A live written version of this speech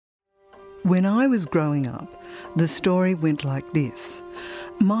When I was growing up, the story went like this.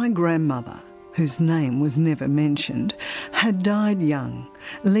 My grandmother, whose name was never mentioned, had died young,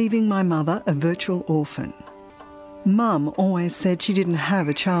 leaving my mother a virtual orphan. Mum always said she didn't have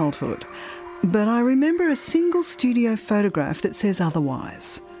a childhood, but I remember a single studio photograph that says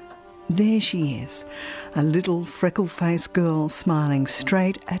otherwise. There she is, a little freckle-faced girl smiling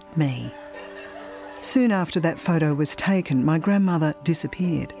straight at me. Soon after that photo was taken, my grandmother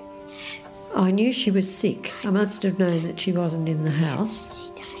disappeared. I knew she was sick. I must have known that she wasn't in the house.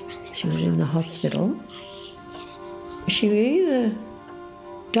 She was in the hospital. She either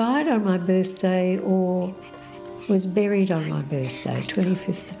died on my birthday or was buried on my birthday,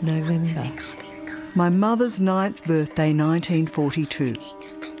 25th of November. My mother's 9th birthday, 1942.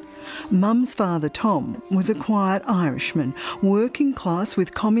 Mum's father, Tom, was a quiet Irishman, working class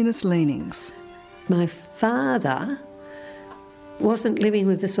with communist leanings. My father wasn't living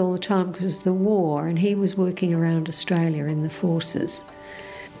with us all the time because of the war, and he was working around Australia in the forces.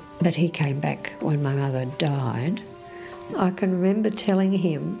 But he came back when my mother died. I can remember telling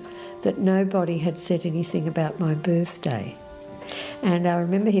him that nobody had said anything about my birthday. And I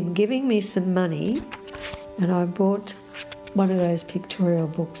remember him giving me some money, and I bought one of those pictorial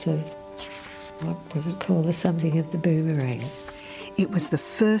books of, what was it called, The Something of the Boomerang. It was the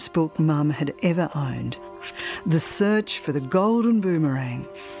first book Mum had ever owned, The Search for the Golden Boomerang.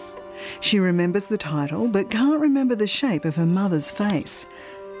 She remembers the title but can't remember the shape of her mother's face.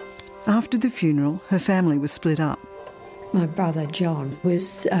 After the funeral, her family was split up. My brother John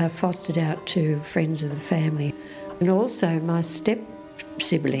was fostered out to friends of the family, and also my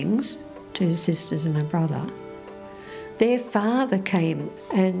step-siblings, 2 sisters and a brother. Their father came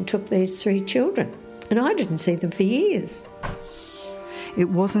and took these 3 children, and I didn't see them for years. It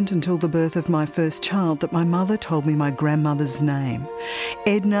wasn't until the birth of my first child that my mother told me my grandmother's name,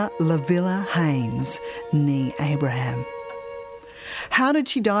 Edna Lavilla Haynes, née Abraham. How did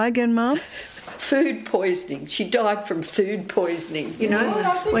she die again, Mum? Food poisoning. She died from food poisoning, you know.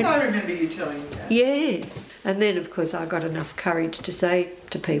 I think I remember you telling me that. Yes. And then, of course, I got enough courage to say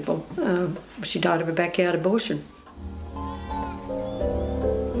to people, she died of a backyard abortion.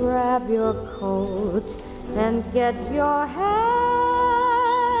 Grab your coat and get your hat.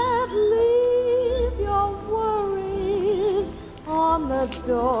 Leave your worries on the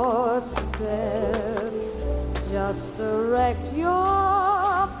doorstep. Just direct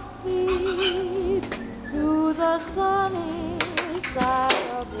your feet to the sunny side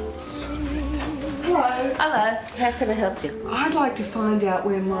of the street. Hello. Hello, how can I help you? I'd like to find out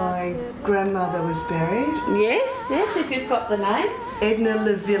where my grandmother was buried. Yes, if you've got the name. Edna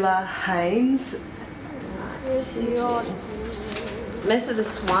Lavilla Haynes.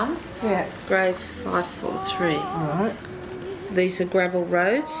 Methodist 1, Yeah. grave 543. All right. These are gravel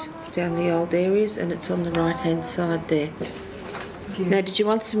roads down the old areas, and it's on the right-hand side there. Now, did you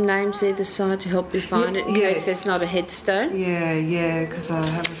want some names either side to help you find it in case there's not a headstone? Yeah, because I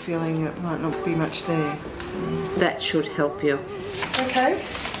have a feeling it might not be much there. That should help you. Okay.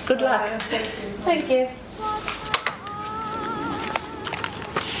 Good luck. Thank you.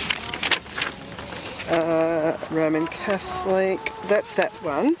 Roman Catholic. That's that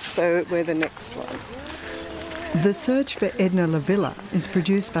one, so we're the next one. The Search for Edna Lavilla is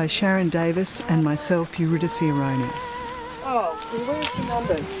produced by Sharon Davis and myself, Eurydice Aroni. Oh, well, where's the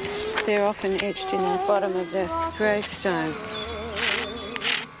numbers? They're often etched in the bottom of the gravestone.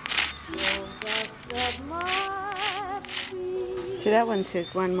 So that one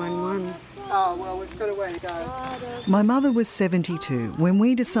says 111. Oh, well, we've got a way to go. My mother was 72 when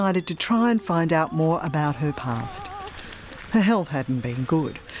we decided to try and find out more about her past. Her health hadn't been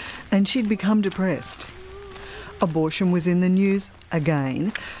good, and she'd become depressed. Abortion was in the news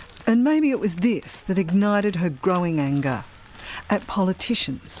again, and maybe it was this that ignited her growing anger at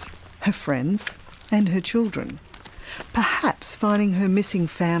politicians, her friends, and her children. Perhaps finding her missing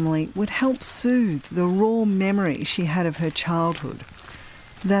family would help soothe the raw memory she had of her childhood,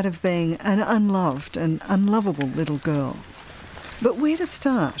 that of being an unloved and unlovable little girl. But where to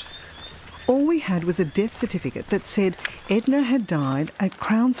start? All we had was a death certificate that said Edna had died at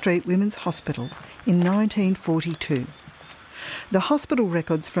Crown Street Women's Hospital in 1942. The hospital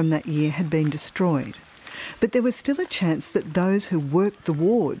records from that year had been destroyed, but there was still a chance that those who worked the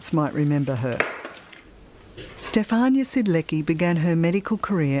wards might remember her. Stefania Sidlecki began her medical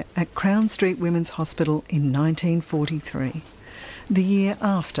career at Crown Street Women's Hospital in 1943, the year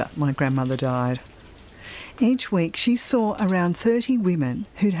after my grandmother died. Each week she saw around 30 women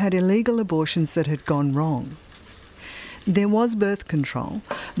who'd had illegal abortions that had gone wrong. There was birth control,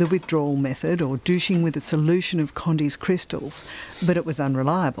 the withdrawal method or douching with a solution of Condy's crystals, but it was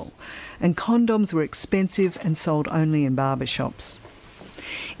unreliable, and condoms were expensive and sold only in barber shops.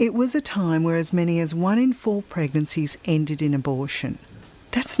 It was a time where as many as 1 in 4 pregnancies ended in abortion.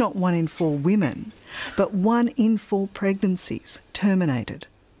 That's not 1 in 4 women, but 1 in 4 pregnancies terminated.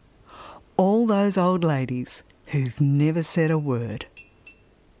 All those old ladies who've never said a word.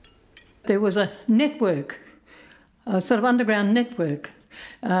 There was a network, a sort of underground network.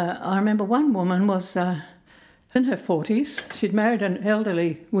 I remember one woman was in her 40s. She'd married an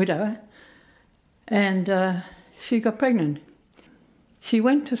elderly widow and she got pregnant. She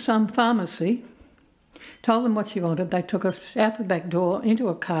went to some pharmacy, told them what she wanted. They took her out the back door into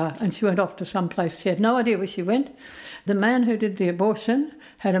a car and she went off to some place. She had no idea where she went. The man who did the abortion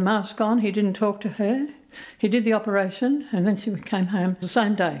had a mask on. He didn't talk to her. He did the operation and then she came home the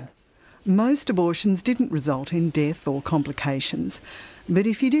same day. Most abortions didn't result in death or complications, but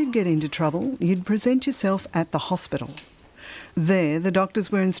if you did get into trouble, you'd present yourself at the hospital. There, the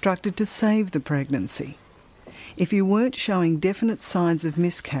doctors were instructed to save the pregnancy. If you weren't showing definite signs of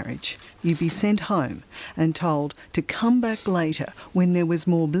miscarriage, you'd be sent home and told to come back later when there was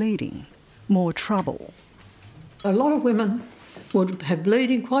more bleeding, more trouble. A lot of women would have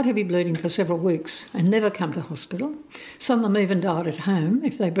bleeding, quite heavy bleeding for several weeks and never come to hospital. Some of them even died at home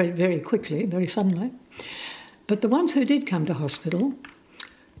if they bled very quickly, very suddenly. But the ones who did come to hospital,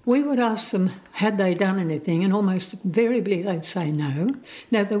 we would ask them, had they done anything, and almost invariably they'd say no.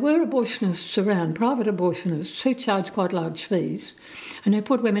 Now, there were abortionists around, private abortionists, who charged quite large fees, and they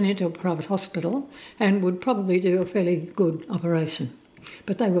put women into a private hospital and would probably do a fairly good operation.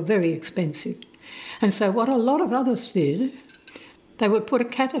 But they were very expensive. And so what a lot of others did, they would put a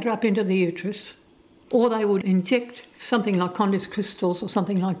catheter up into the uterus, or they would inject something like Condy's crystals or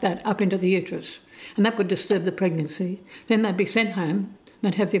something like that up into the uterus, and that would disturb the pregnancy. Then they'd be sent home,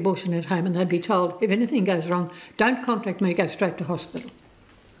 they'd have the abortion at home, and they'd be told, if anything goes wrong, don't contact me, go straight to hospital.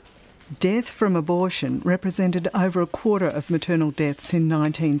 Death from abortion represented over a quarter of maternal deaths in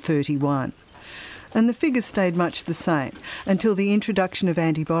 1931. And the figures stayed much the same until the introduction of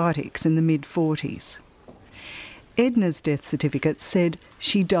antibiotics in the mid-40s. Edna's death certificate said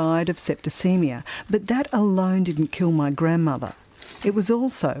she died of septicemia, but that alone didn't kill my grandmother. It was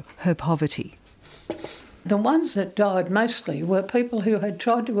also her poverty. The ones that died mostly were people who had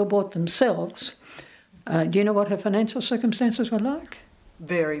tried to abort themselves. Do you know what her financial circumstances were like?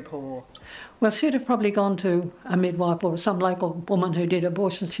 Very poor. Well, she'd have probably gone to a midwife or some local woman who did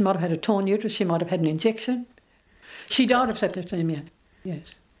abortions. She might have had a torn uterus, she might have had an injection. She died of septicemia,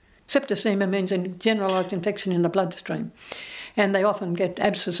 yes. Septicemia means a generalised infection in the bloodstream, and they often get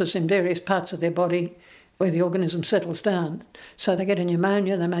abscesses in various parts of their body where the organism settles down. So they get a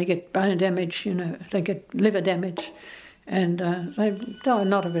pneumonia, they may get bone damage, they get liver damage, and they die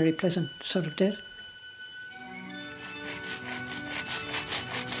not a very pleasant sort of death.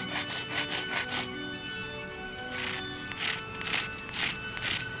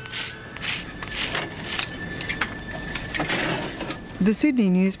 The Sydney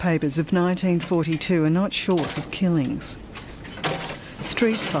newspapers of 1942 are not short of killings.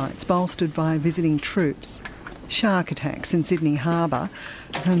 Street fights bolstered by visiting troops, shark attacks in Sydney Harbour,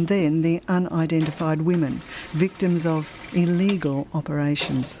 and then the unidentified women, victims of illegal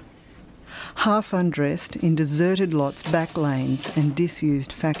operations. Half undressed in deserted lots, back lanes and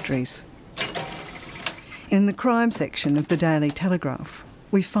disused factories. In the crime section of the Daily Telegraph,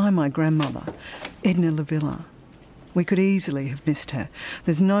 we find my grandmother, Edna Lavilla. We could easily have missed her.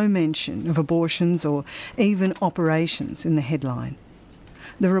 There's no mention of abortions or even operations in the headline.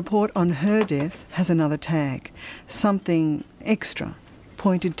 The report on her death has another tag, something extra,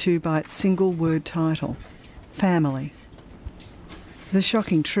 pointed to by its single-word title, family. The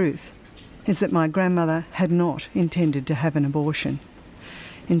shocking truth is that my grandmother had not intended to have an abortion.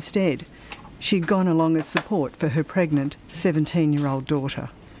 Instead, she'd gone along as support for her pregnant 17-year-old daughter.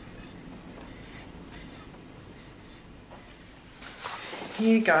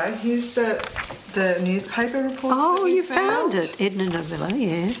 Here you go. Here's the newspaper reports. Oh, you found it, Edna Lavilla,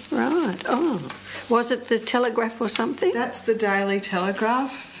 yeah, right. Oh, was it the Telegraph or something? That's the Daily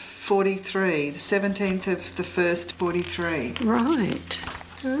Telegraph, 43, the 17th of the 1st, 43. Right.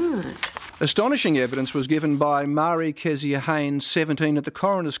 Astonishing evidence was given by Marie Kezia Haynes, 17, at the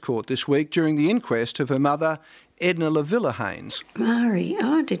Coroner's Court this week during the inquest of her mother, Edna Lavilla Haynes. Marie,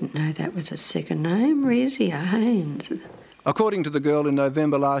 I didn't know that was a second name, Kezia Haynes. According to the girl, in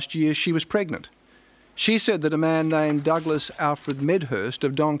November last year, she was pregnant. She said that a man named Douglas Alfred Medhurst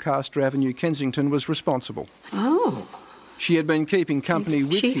of Doncaster Avenue, Kensington, was responsible. Oh. She had been keeping company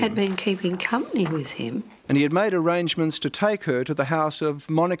with him. She had been keeping company with him. And he had made arrangements to take her to the house of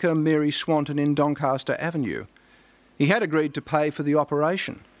Monica Mary Swanton in Doncaster Avenue. He had agreed to pay for the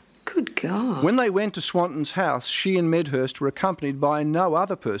operation. Good God. When they went to Swanton's house, she and Medhurst were accompanied by no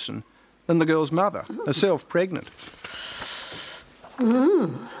other person than the girl's mother, herself pregnant.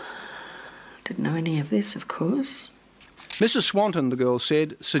 Oh. Didn't know any of this, of course. Mrs. Swanton, the girl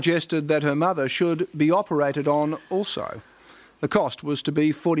said, suggested that her mother should be operated on also. The cost was to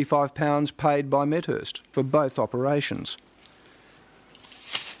be £45 paid by Medhurst for both operations.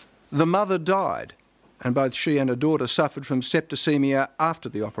 The mother died, and both she and her daughter suffered from septicemia after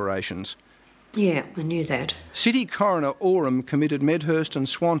the operations. Yeah, I knew that. City Coroner Oram committed Medhurst and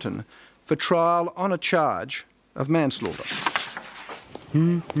Swanton for trial on a charge of manslaughter.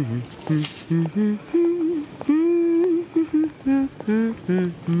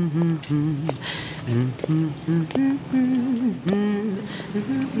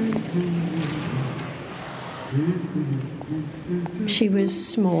 She was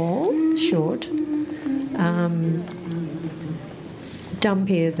small, short,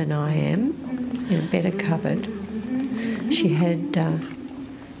 dumpier than I am, better covered. She had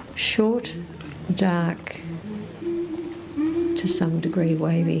short, dark, to some degree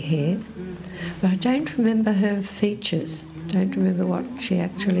wavy hair, but I don't remember her features. Don't remember what she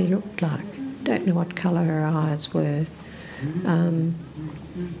actually looked like. Don't know what colour her eyes were.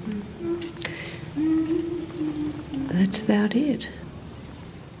 That's about it.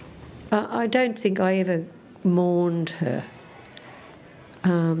 I don't think I ever mourned her.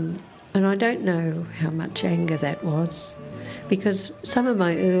 And I don't know how much anger that was, because some of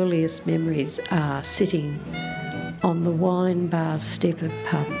my earliest memories are sitting on the wine bar step of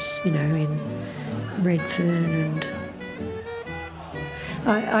pubs, in Redfern, and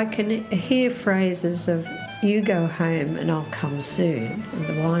I can hear phrases of, "You go home and I'll come soon," at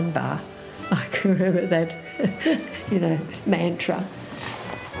the wine bar. I can remember that, mantra.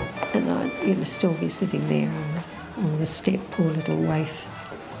 And I'd still be sitting there on the step, poor little waif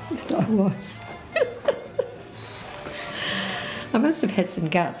that I was. I must have had some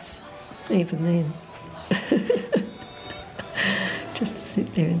guts, even then. Just to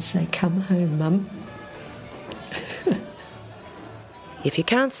sit there and say, "Come home, Mum." If you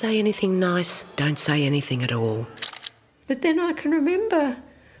can't say anything nice, don't say anything at all. But then I can remember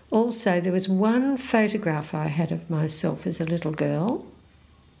also there was one photograph I had of myself as a little girl,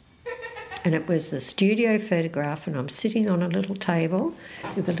 and it was a studio photograph, and I'm sitting on a little table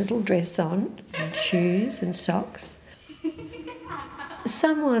with a little dress on and shoes and socks.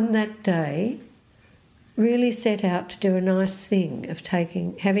 Someone that day really set out to do a nice thing of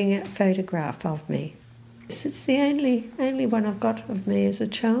having a photograph of me. It's the only one I've got of me as a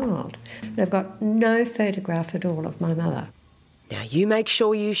child. But I've got no photograph at all of my mother. Now, you make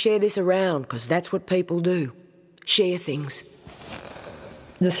sure you share this around, because that's what people do. Share things.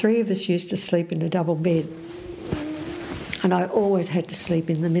 The three of us used to sleep in a double bed, and I always had to sleep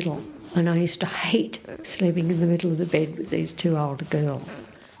in the middle. And I used to hate sleeping in the middle of the bed with these two older girls.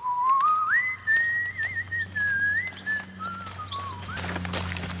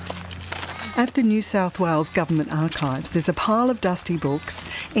 At the New South Wales Government Archives, there's a pile of dusty books,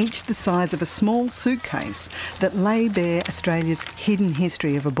 each the size of a small suitcase, that lay bare Australia's hidden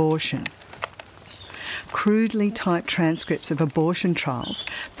history of abortion. Crudely typed transcripts of abortion trials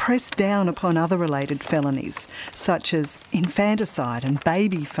press down upon other related felonies, such as infanticide and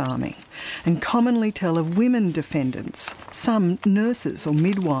baby farming, and commonly tell of women defendants, some nurses or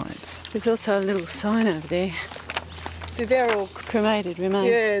midwives. There's also a little sign over there. So they're all cremated remains.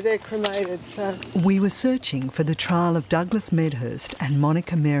 Yeah, they're cremated, so... We were searching for the trial of Douglas Medhurst and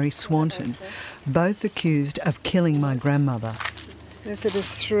Monica Mary Swanton, both accused of killing my grandmother.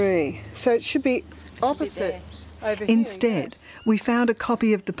 Methodist 3. So it should be opposite over here. Instead, we found a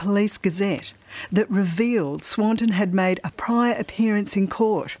copy of the Police Gazette that revealed Swanton had made a prior appearance in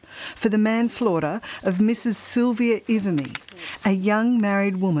court for the manslaughter of Mrs. Sylvia Ivamy, a young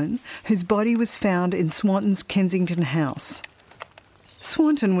married woman whose body was found in Swanton's Kensington house.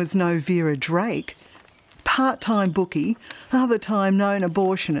 Swanton was no Vera Drake. Part-time bookie, other-time known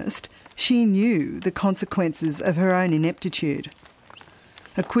abortionist, she knew the consequences of her own ineptitude.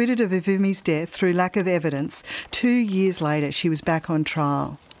 Acquitted of Ivamy's death through lack of evidence, 2 years later she was back on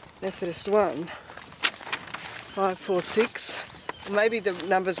trial. Methodist 1, 546. Maybe the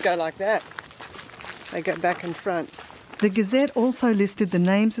numbers go like that. They go back and front. The Gazette also listed the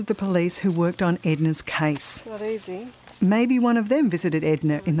names of the police who worked on Edna's case. Not easy. Maybe one of them visited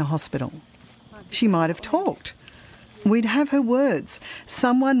Edna in the hospital. She might have talked. We'd have her words.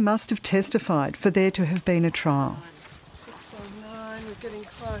 Someone must have testified for there to have been a trial.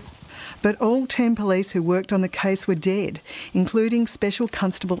 But all 10 police who worked on the case were dead, including Special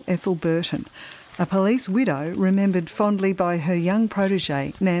Constable Ethel Burton, a police widow remembered fondly by her young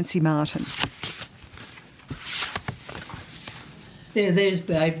protégé, Nancy Martin. There's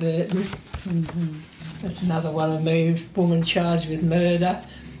Babe Burton. That's another one of me, woman charged with murder.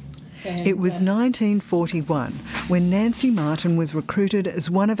 And, it was 1941 when Nancy Martin was recruited as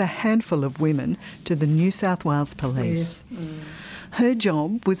one of a handful of women to the New South Wales Police. Yeah. Her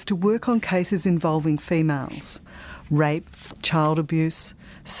job was to work on cases involving females: rape, child abuse,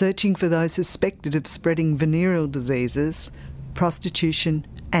 searching for those suspected of spreading venereal diseases, prostitution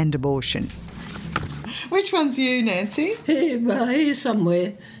and abortion. Which one's you, Nancy? Here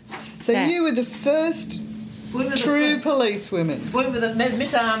somewhere. So you were the first true policewomen. We were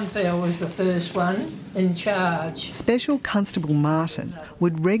Miss Armfield was the first one in charge. Special Constable Martin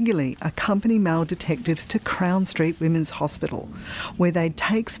would regularly accompany male detectives to Crown Street Women's Hospital, where they'd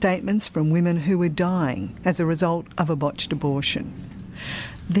take statements from women who were dying as a result of a botched abortion.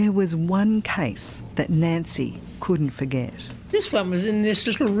 There was one case that Nancy couldn't forget. This one was in this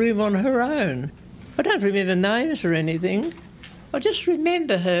little room on her own. I don't remember names or anything. I just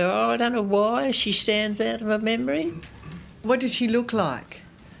remember her. I don't know why she stands out of my memory. What did she look like?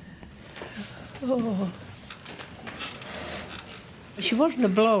 Oh. She wasn't a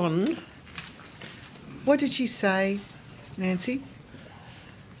blonde. What did she say, Nancy?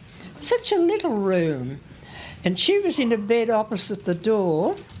 Such a little room. And she was in a bed opposite the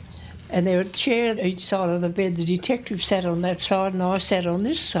door, and there were a chair at each side of the bed. The detective sat on that side and I sat on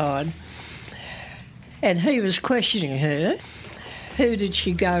this side. And he was questioning her. Who did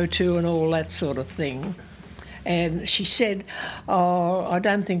she go to and all that sort of thing. And she said, "Oh, I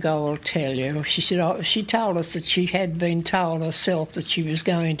don't think I will tell you." She said, she told us that she had been told herself that she was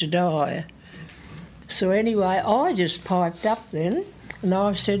going to die. So anyway, I just piped up then and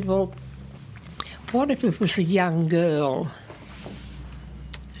I said, well, what if it was a young girl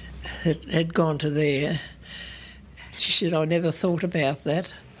that had gone to there? She said, I never thought about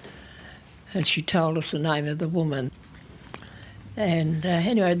that. And she told us the name of the woman. And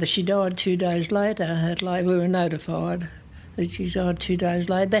anyway, she died 2 days later. We were notified that she died 2 days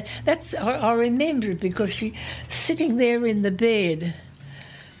later. I remember it because she, sitting there in the bed,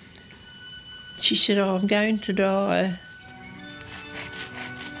 she said, "Oh, I'm going to die."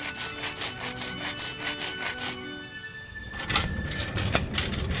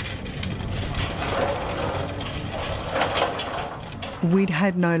 We'd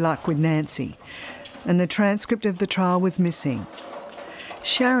had no luck with Nancy, and the transcript of the trial was missing.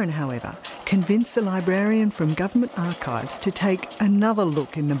 Sharon, however, convinced the librarian from Government Archives to take another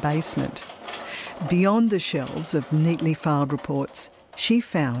look in the basement. Beyond the shelves of neatly filed reports, she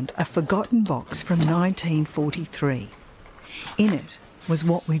found a forgotten box from 1943. In it was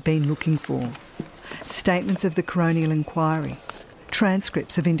what we'd been looking for: statements of the coronial inquiry,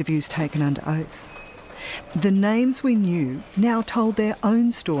 transcripts of interviews taken under oath. The names we knew now told their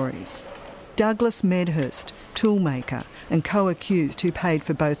own stories. Douglas Medhurst, toolmaker and co-accused who paid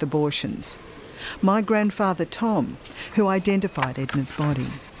for both abortions. My grandfather Tom, who identified Edna's body.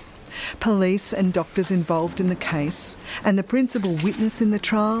 Police and doctors involved in the case, and the principal witness in the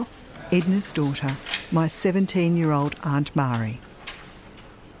trial, Edna's daughter, my 17-year-old Aunt Mari.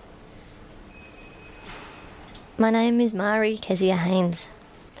 My name is Mari Kezia Haynes.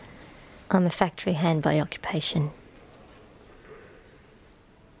 I'm a factory hand by occupation.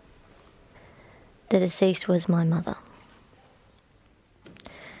 The deceased was my mother.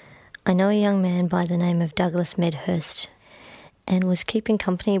 I know a young man by the name of Douglas Medhurst and was keeping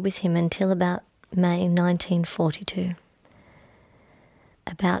company with him until about May 1942.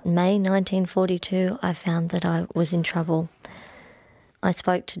 About May 1942, I found that I was in trouble. I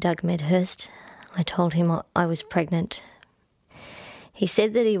spoke to Doug Medhurst. I told him I was pregnant. He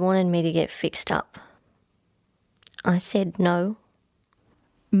said that he wanted me to get fixed up. I said no.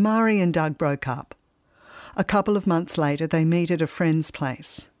 Mari and Doug broke up. A couple of months later, they meet at a friend's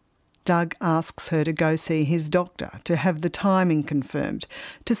place. Doug asks her to go see his doctor to have the timing confirmed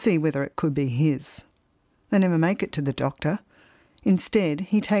to see whether it could be his. They never make it to the doctor. Instead,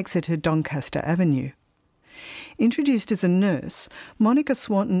 he takes her to Doncaster Avenue. Introduced as a nurse, Monica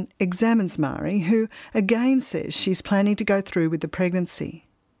Swanton examines Mari, who again says she's planning to go through with the pregnancy.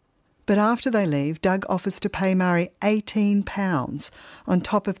 But after they leave, Doug offers to pay Mari £18 on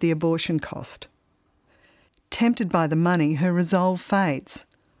top of the abortion cost. Tempted by the money, her resolve fades.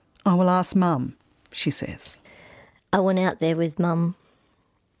 "I will ask Mum," she says. I went out there with Mum.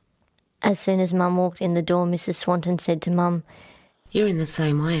 As soon as Mum walked in the door, Mrs. Swanton said to Mum, "You're in the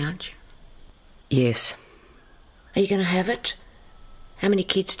same way, aren't you?" Yes. Are you going to have it? How many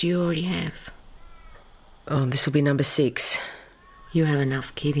kids do you already have? Oh, this will be number 6. You have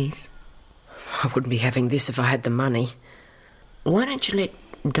enough kiddies. I wouldn't be having this if I had the money. Why don't you let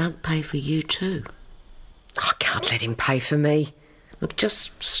Doug pay for you too? I can't let him pay for me. Look,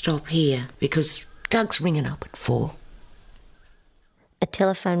 just stop here, because Doug's ringing up at 4. A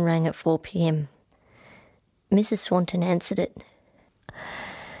telephone rang at 4 p.m. Mrs. Swanton answered it.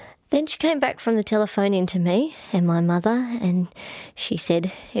 Then she came back from the telephone into me and my mother, and she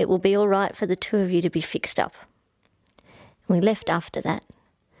said it will be all right for the 2 of you to be fixed up. We left after that.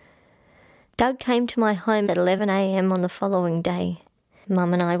 Doug came to my home at 11 a.m. on the following day.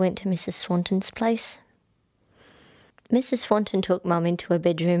 Mum and I went to Mrs. Swanton's place. Mrs. Swanton took Mum into her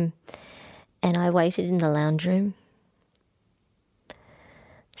bedroom and I waited in the lounge room.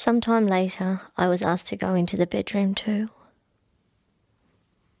 Sometime later, I was asked to go into the bedroom too.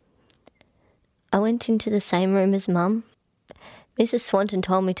 I went into the same room as Mum. Mrs. Swanton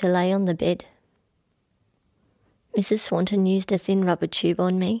told me to lay on the bed. Mrs. Swanton used a thin rubber tube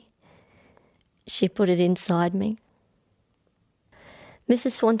on me. She put it inside me.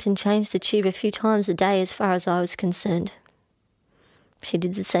 Mrs. Swanton changed the tube a few times a day as far as I was concerned. She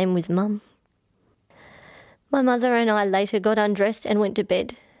did the same with Mum. My mother and I later got undressed and went to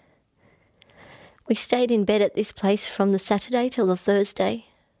bed. We stayed in bed at this place from the Saturday till the Thursday.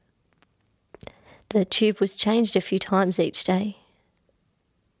 The tube was changed a few times each day.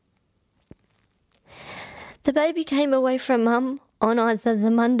 The baby came away from Mum on either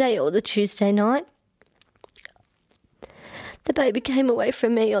the Monday or the Tuesday night. The baby came away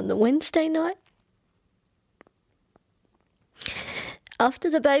from me on the Wednesday night. After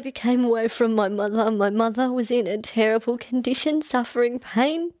the baby came away from my mother was in a terrible condition, suffering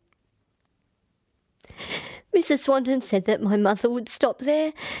pain. Mrs. Swanton said that my mother would stop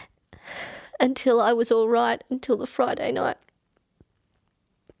there until I was all right, until the Friday night.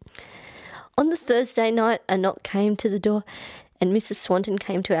 On the Thursday night, a knock came to the door and Mrs. Swanton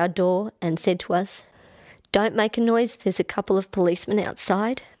came to our door and said to us, "Don't make a noise, there's a couple of policemen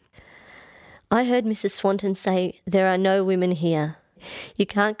outside." I heard Mrs. Swanton say, "There are no women here. You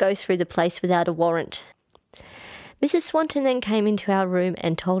can't go through the place without a warrant." Mrs. Swanton then came into our room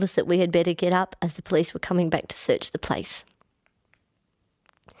and told us that we had better get up as the police were coming back to search the place.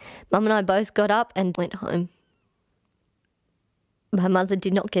 Mum and I both got up and went home. My mother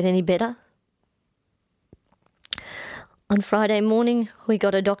did not get any better. On Friday morning, we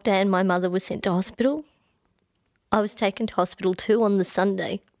got a doctor and my mother was sent to hospital. I was taken to hospital too on the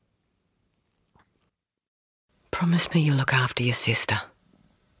Sunday. Promise me you'll look after your sister.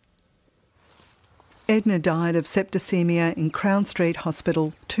 Edna died of septicemia in Crown Street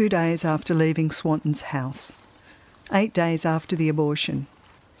Hospital 2 days after leaving Swanton's house, 8 days after the abortion.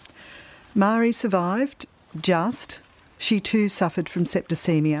 Mari survived, just. She too suffered from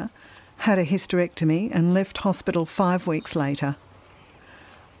septicemia, had a hysterectomy and left hospital 5 weeks later.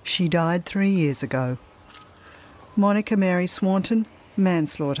 She died 3 years ago. Monica Mary Swanton,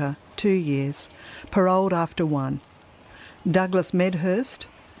 manslaughter, 2 years, paroled after 1. Douglas Medhurst,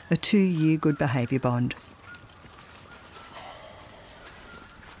 a 2-year good behaviour bond.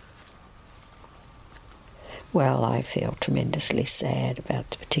 Well, I feel tremendously sad about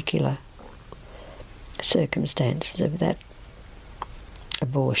the particular circumstances of that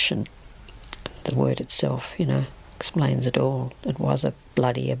abortion. The word itself, explains it all. It was a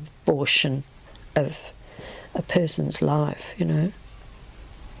bloody abortion of a person's life,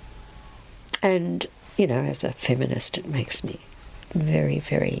 And, as a feminist, it makes me very,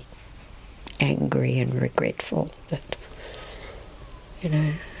 very angry and regretful that,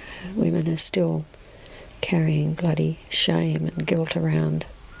 women are still carrying bloody shame and guilt around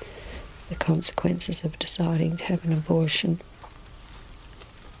the consequences of deciding to have an abortion.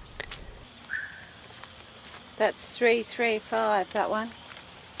 That's 335, that one.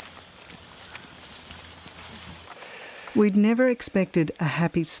 We'd never expected a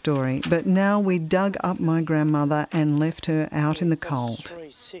happy story, but now we dug up my grandmother and left her out in the cold.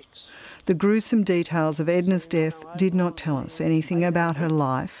 The gruesome details of Edna's death did not tell us anything about her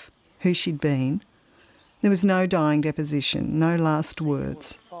life, who she'd been. There was no dying deposition, no last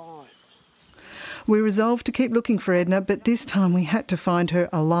words. We resolved to keep looking for Edna, but this time we had to find her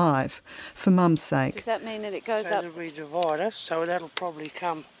alive, for Mum's sake. Does that mean that it goes up? So we divide us, so that'll probably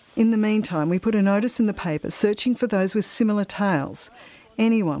come. In the meantime, we put a notice in the paper searching for those with similar tales,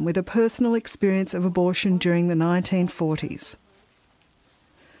 anyone with a personal experience of abortion during the 1940s.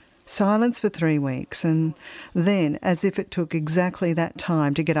 Silence for 3 weeks, and then, as if it took exactly that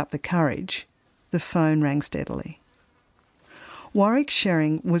time to get up the courage, the phone rang steadily. Warwick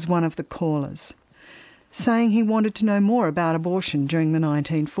Shering was one of the callers. saying he wanted to know more about abortion during the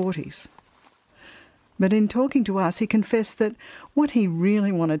 1940s. But in talking to us, he confessed that what he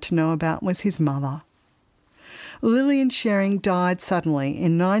really wanted to know about was his mother. Lillian Shering died suddenly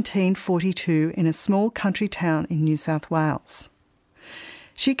in 1942 in a small country town in New South Wales.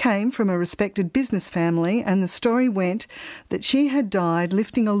 She came from a respected business family, and the story went that she had died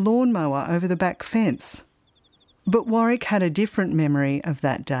lifting a lawnmower over the back fence. But Warwick had a different memory of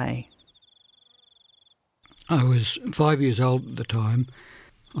that day. I was 5 years old at the time.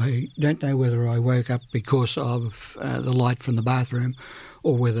 I don't know whether I woke up because of the light from the bathroom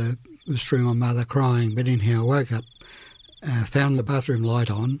or whether it was through my mother crying, but anyhow I woke up, found the bathroom light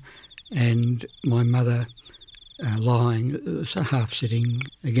on, and my mother lying, half sitting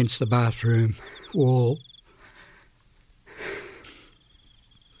against the bathroom wall.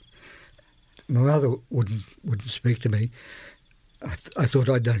 My mother wouldn't speak to me. I thought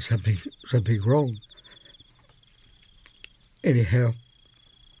I'd done something wrong. Anyhow,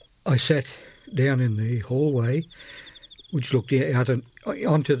 I sat down in the hallway, which looked out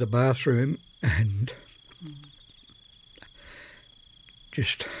onto the bathroom, and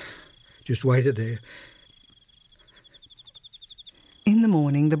just waited there. In the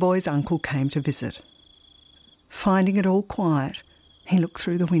morning, the boy's uncle came to visit. Finding it all quiet, he looked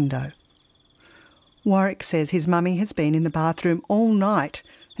through the window. Warwick says his mummy has been in the bathroom all night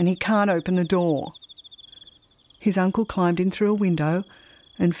and he can't open the door. His uncle climbed in through a window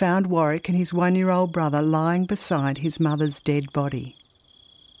and found Warwick and his 1-year-old brother lying beside his mother's dead body.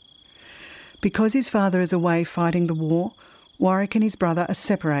 Because his father is away fighting the war, Warwick and his brother are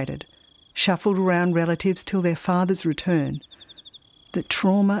separated, shuffled around relatives till their father's return. The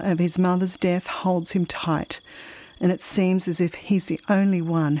trauma of his mother's death holds him tight, and it seems as if he's the only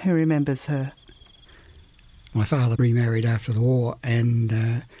one who remembers her. My father remarried after the war,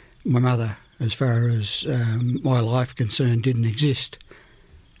 and my mother, as far as my life concerned, didn't exist.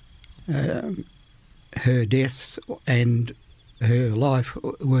 Her death and her life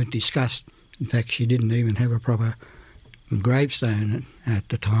weren't discussed. In fact, she didn't even have a proper gravestone at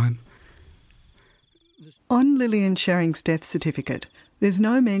the time. On Lillian Shering's death certificate, there's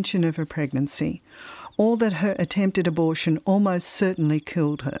no mention of her pregnancy, or that her attempted abortion almost certainly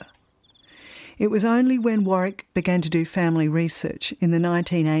killed her. It was only when Warwick began to do family research in the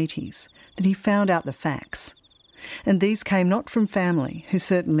 1980s that he found out the facts. And these came not from family, who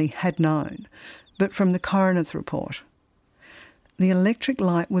certainly had known, but from the coroner's report. The electric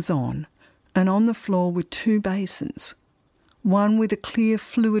light was on, and on the floor were 2 basins, one with a clear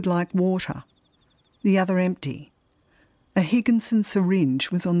fluid-like water, the other empty. A Higginson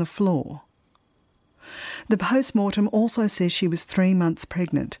syringe was on the floor. The post-mortem also says she was 3 months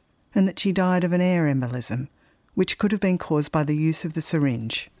pregnant and that she died of an air embolism, which could have been caused by the use of the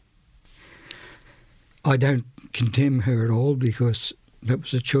syringe. I don't condemn her at all because that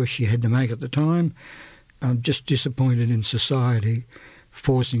was a choice she had to make at the time. I'm just disappointed in society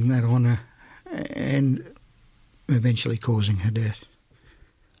forcing that on her and eventually causing her death.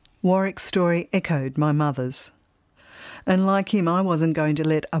 Warwick's story echoed my mother's. And like him, I wasn't going to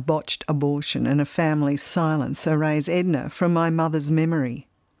let a botched abortion and a family's silence erase Edna from my mother's memory,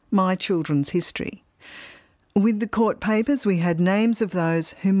 my children's history. With the court papers, we had names of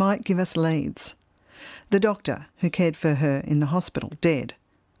those who might give us leads. The doctor who cared for her in the hospital, dead.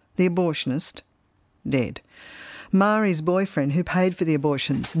 The abortionist, dead. Mari's boyfriend who paid for the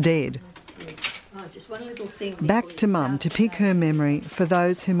abortions, dead. Just one little thing. Back to Mum to pick her memory for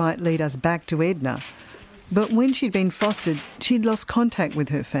those who might lead us back to Edna. But when she'd been fostered, she'd lost contact with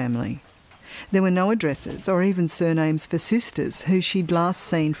her family. There were no addresses or even surnames for sisters who she'd last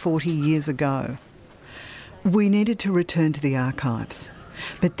seen 40 years ago. We needed to return to the archives,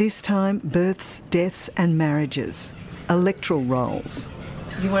 but this time births, deaths and marriages, electoral rolls.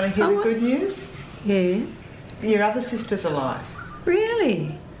 You want to hear the good news? Yeah. Your other sister's alive.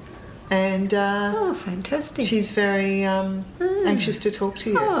 Really? And fantastic. She's very anxious to talk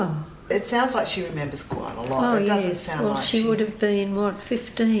to you. Oh. It sounds like she remembers quite a lot. It doesn't sound like she would have been,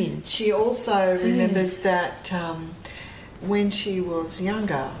 15? She also remembers that when she was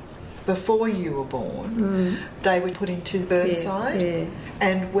younger, before you were born, they were put into Burnside. Yeah.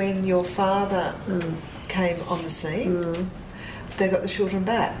 And when your father came on the scene, they got the children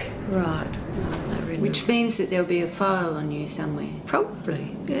back. Right. Which means that there'll be a file on you somewhere.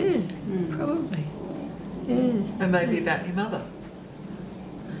 Probably, yeah. Probably. Yeah. And maybe about your mother.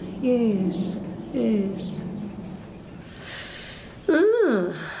 Yes, yes.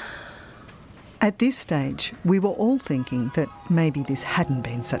 At this stage, we were all thinking that maybe this hadn't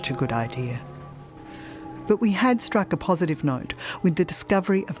been such a good idea. But we had struck a positive note with the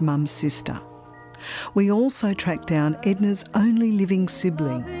discovery of Mum's sister. We also tracked down Edna's only living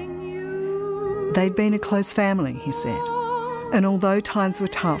sibling. They'd been a close family, he said, and although times were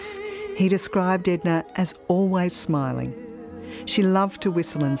tough, he described Edna as always smiling. She loved to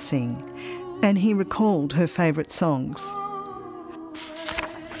whistle and sing, and he recalled her favourite songs.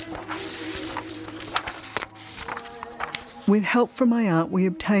 With help from my aunt, we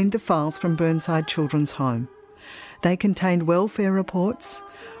obtained the files from Burnside Children's Home. They contained welfare reports,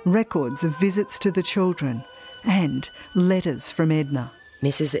 records of visits to the children, and letters from Edna.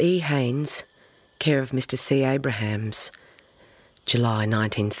 Mrs. E. Haynes, care of Mr. C. Abrahams, July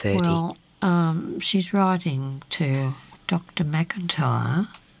 1930. Well, she's writing to Dr. McIntyre,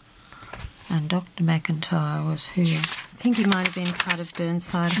 and Dr. McIntyre was who? I think he might have been part of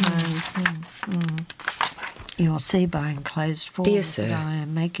Burnside Homes. You'll see by enclosed forms Dear Sir, that I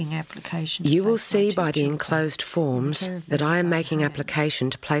am making application. You will see by the enclosed forms that I am making application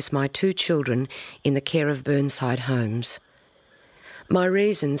to place my 2 children in the care of Burnside Homes. My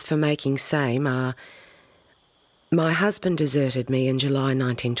reasons for making same are: my husband deserted me in July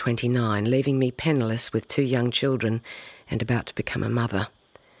 1929, leaving me penniless with 2 young children and about to become a mother.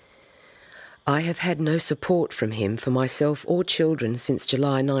 I have had no support from him for myself or children since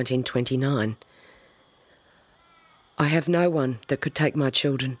July 1929. I have no one that could take my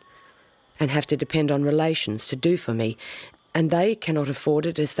children and have to depend on relations to do for me, and they cannot afford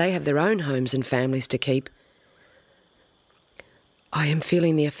it as they have their own homes and families to keep. I am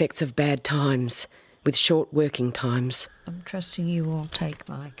feeling the effects of bad times, with short working times. I'm trusting you will take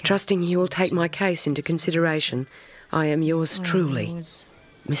my case. Trusting you will take my case into consideration. I am yours truly,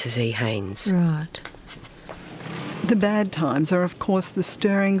 Mrs. E. Haynes. Right. The bad times are, of course, the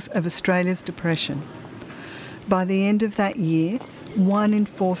stirrings of Australia's depression. By the end of that year, 1 in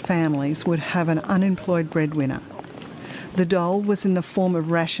 4 families would have an unemployed breadwinner. The dole was in the form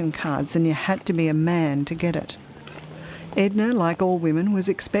of ration cards, and you had to be a man to get it. Edna, like all women, was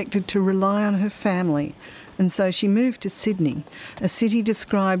expected to rely on her family, and so she moved to Sydney, a city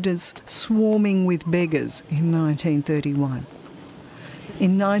described as swarming with beggars in 1931.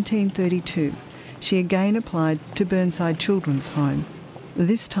 In 1932, she again applied to Burnside Children's Home,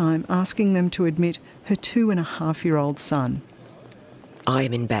 this time asking them to admit her 2.5-year-old son. I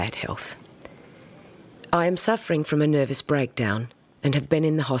am in bad health. I am suffering from a nervous breakdown and have been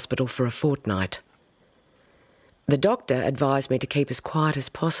in the hospital for a fortnight. The doctor advised me to keep as quiet as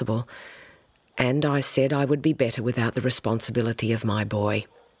possible, and I said I would be better without the responsibility of my boy.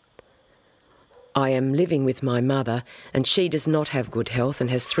 I am living with my mother, and she does not have good health and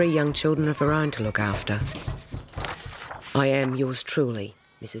has 3 young children of her own to look after. I am yours truly,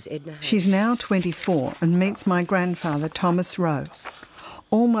 Mrs. Edna Haynes. She's now 24 and meets my grandfather, Thomas Rowe.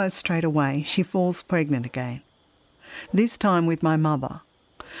 Almost straight away, she falls pregnant again. This time with my mother.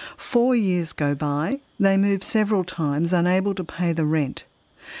 4 years go by. They move several times, unable to pay the rent.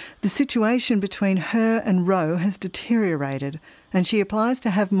 The situation between her and Rowe has deteriorated, and she applies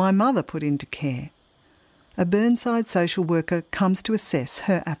to have my mother put into care. A Burnside social worker comes to assess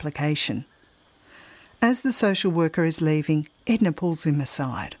her application. As the social worker is leaving, Edna pulls him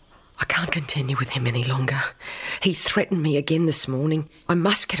aside. I can't continue with him any longer. He threatened me again this morning. I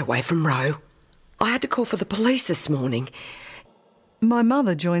must get away from Rowe. I had to call for the police this morning. My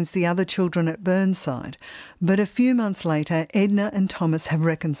mother joins the other children at Burnside, but a few months later, Edna and Thomas have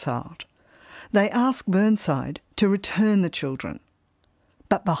reconciled. They ask Burnside to return the children.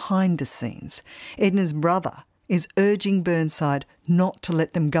 But behind the scenes, Edna's brother is urging Burnside not to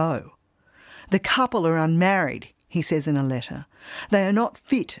let them go. The couple are unmarried, he says in a letter. They are not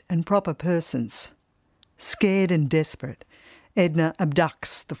fit and proper persons. Scared and desperate, Edna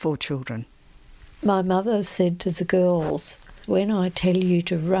abducts the 4 children. My mother said to the girls, when I tell you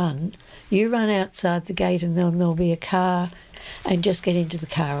to run, you run outside the gate and then there'll be a car, and just get into the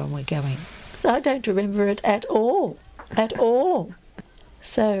car and we're going. I don't remember it at all.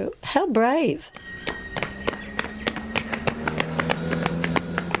 So, how brave.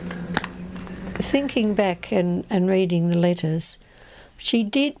 Thinking back and reading the letters, she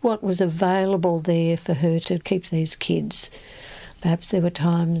did what was available there for her to keep these kids. Perhaps there were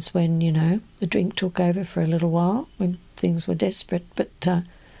times when, the drink took over for a little while, when things were desperate, but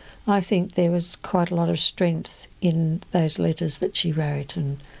I think there was quite a lot of strength in those letters that she wrote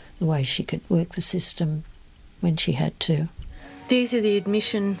and the way she could work the system when she had to. These are the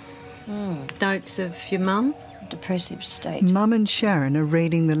admission notes of your mum. Depressive state. Mum and Sharon are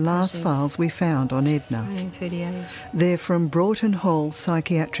reading the last files we found on Edna. 1938. They're from Broughton Hall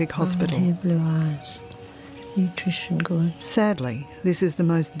Psychiatric Hospital. Hair, blue eyes. Nutrition good. Sadly, this is the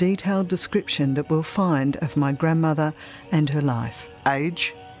most detailed description that we'll find of my grandmother and her life.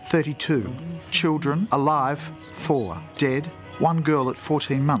 Age 32. Children, alive, 4. Dead, 1 girl at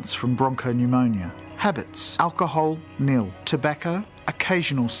 14 months from bronchopneumonia. Habits, alcohol, nil. Tobacco,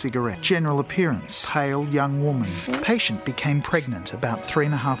 occasional cigarette. General appearance, pale young woman. Patient became pregnant about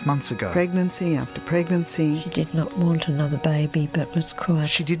 3.5 months ago. Pregnancy after pregnancy. She did not want another baby, but was quite...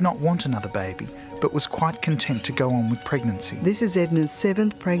 She did not want another baby, but was quite content to go on with pregnancy. This is Edna's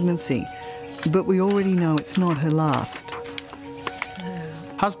 7th pregnancy, but we already know it's not her last.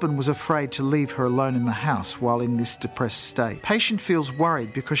 Husband was afraid to leave her alone in the house while in this depressed state. Patient feels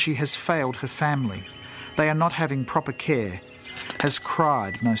worried because she has failed her family. They are not having proper care. Has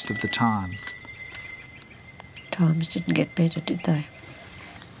cried most of the time. Times didn't get better, did they?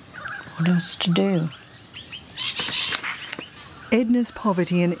 What else to do? Edna's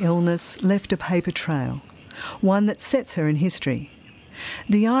poverty and illness left a paper trail, one that sets her in history.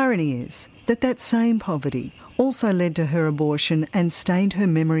 The irony is that that same poverty also led to her abortion and stained her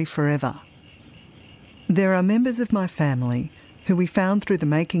memory forever. There are members of my family who we found through the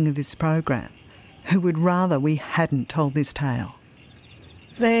making of this program who would rather we hadn't told this tale.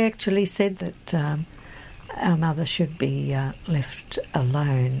 They actually said that our mother should be left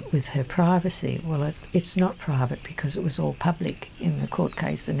alone with her privacy. Well, it's not private because it was all public in the court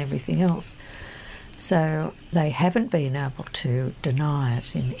case and everything else. So they haven't been able to deny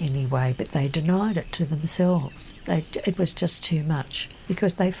it in any way, but they denied it to themselves. It was just too much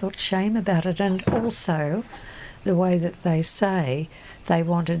because they felt shame about it, and also the way that they say they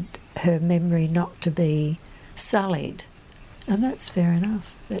wanted her memory not to be sullied. And that's fair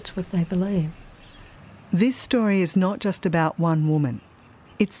enough. That's what they believe. This story is not just about one woman.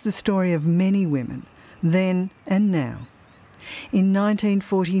 It's the story of many women, then and now. In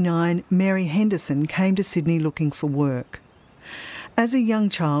 1949, Mary Henderson came to Sydney looking for work. As a young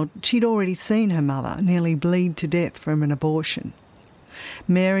child, she'd already seen her mother nearly bleed to death from an abortion.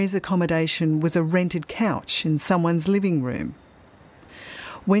 Mary's accommodation was a rented couch in someone's living room.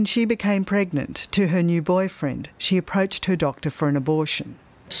 When she became pregnant to her new boyfriend, she approached her doctor for an abortion.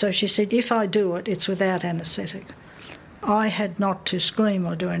 So she said, if I do it, it's without anaesthetic. I had not to scream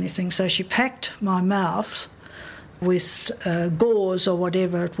or do anything, so she packed my mouth with gauze or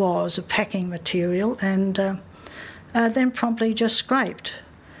whatever it was, a packing material, and then promptly just scraped.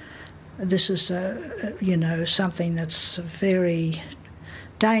 This is, something that's very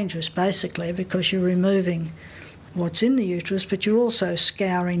dangerous, basically, because you're removing what's in the uterus, but you're also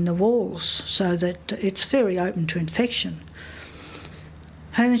scouring the walls so that it's very open to infection.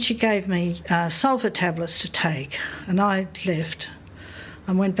 And then she gave me sulphur tablets to take, and I left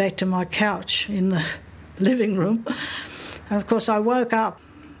and went back to my couch in the living room. And of course I woke up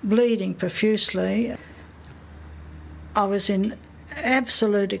bleeding profusely. I was in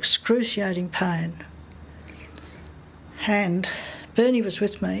absolute excruciating pain. And Bernie was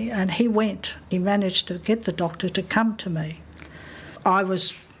with me, and he managed to get the doctor to come to me. I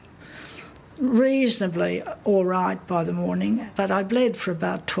was reasonably all right by the morning, but I bled for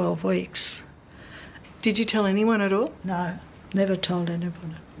about 12 weeks. Did you tell anyone at all? No, never told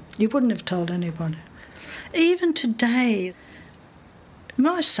anybody. You wouldn't have told anybody. Even today,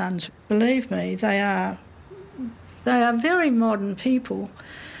 my sons, believe me, they are very modern people.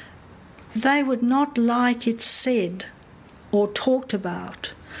 They would not like it said or talked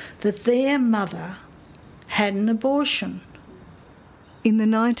about that their mother had an abortion. In the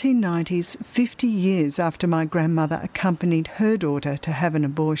 1990s, 50 years after my grandmother accompanied her daughter to have an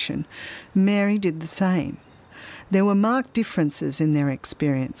abortion, Mary did the same. There were marked differences in their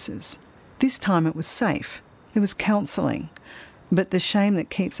experiences. This time it was safe. There was counselling. But the shame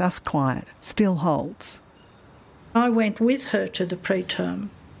that keeps us quiet still holds. I went with her to the preterm,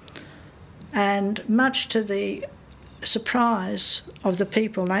 and much to the surprise of the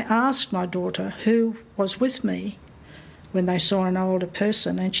people, they asked my daughter who was with me when they saw an older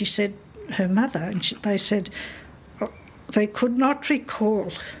person, and she said her mother, and they said they could not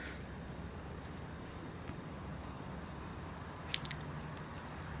recall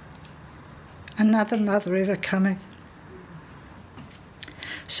another mother ever coming.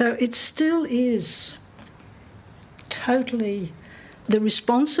 So it still is totally the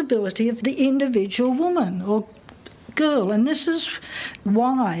responsibility of the individual woman or girl, and this is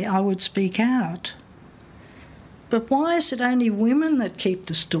why I would speak out. But why is it only women that keep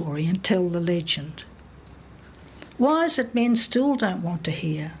the story and tell the legend? Why is it men still don't want to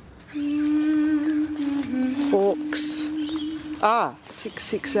hear? Hawks.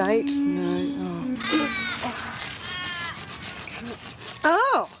 668. No.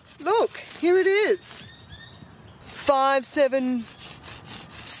 Oh, look, here it is.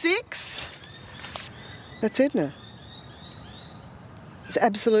 576. That's Edna. There's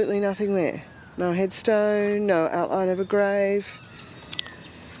absolutely nothing there. No headstone, no outline of a grave.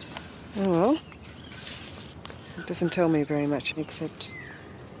 Oh well. It doesn't tell me very much except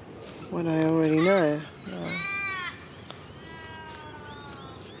what I already know.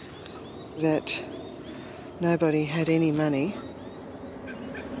 That nobody had any money,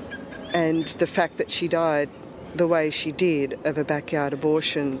 and the fact that she died the way she did of a backyard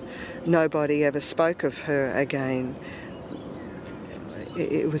abortion, nobody ever spoke of her again.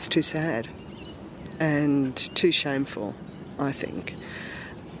 It was too sad and too shameful, I think.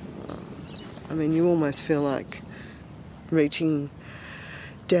 I mean, you almost feel like reaching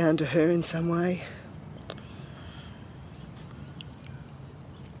down to her in some way.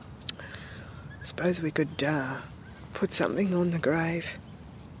 I suppose we could put something on the grave.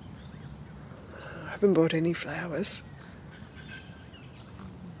 I haven't bought any flowers.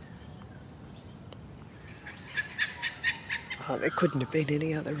 Oh, there couldn't have been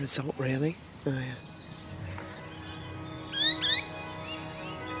any other result, really. Oh, yeah.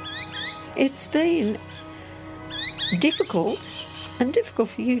 It's been difficult, and difficult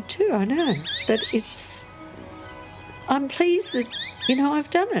for you too, I know. But I'm pleased that, I've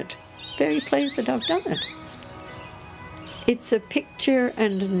done it. Very pleased that I've done it. It's a picture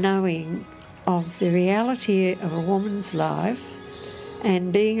and a knowing of the reality of a woman's life,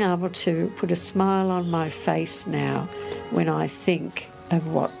 and being able to put a smile on my face now when I think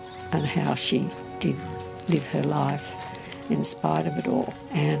of what and how she did live her life in spite of it all.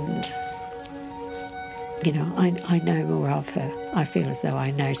 And, I know more of her. I feel as though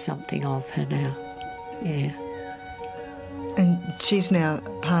I know something of her now. Yeah. And she's now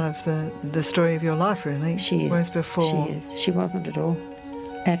part of the story of your life, really. She is. Whereas before... She is. She wasn't at all.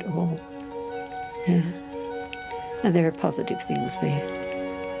 At all. Yeah. And there are positive things there.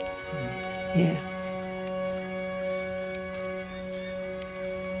 Yeah.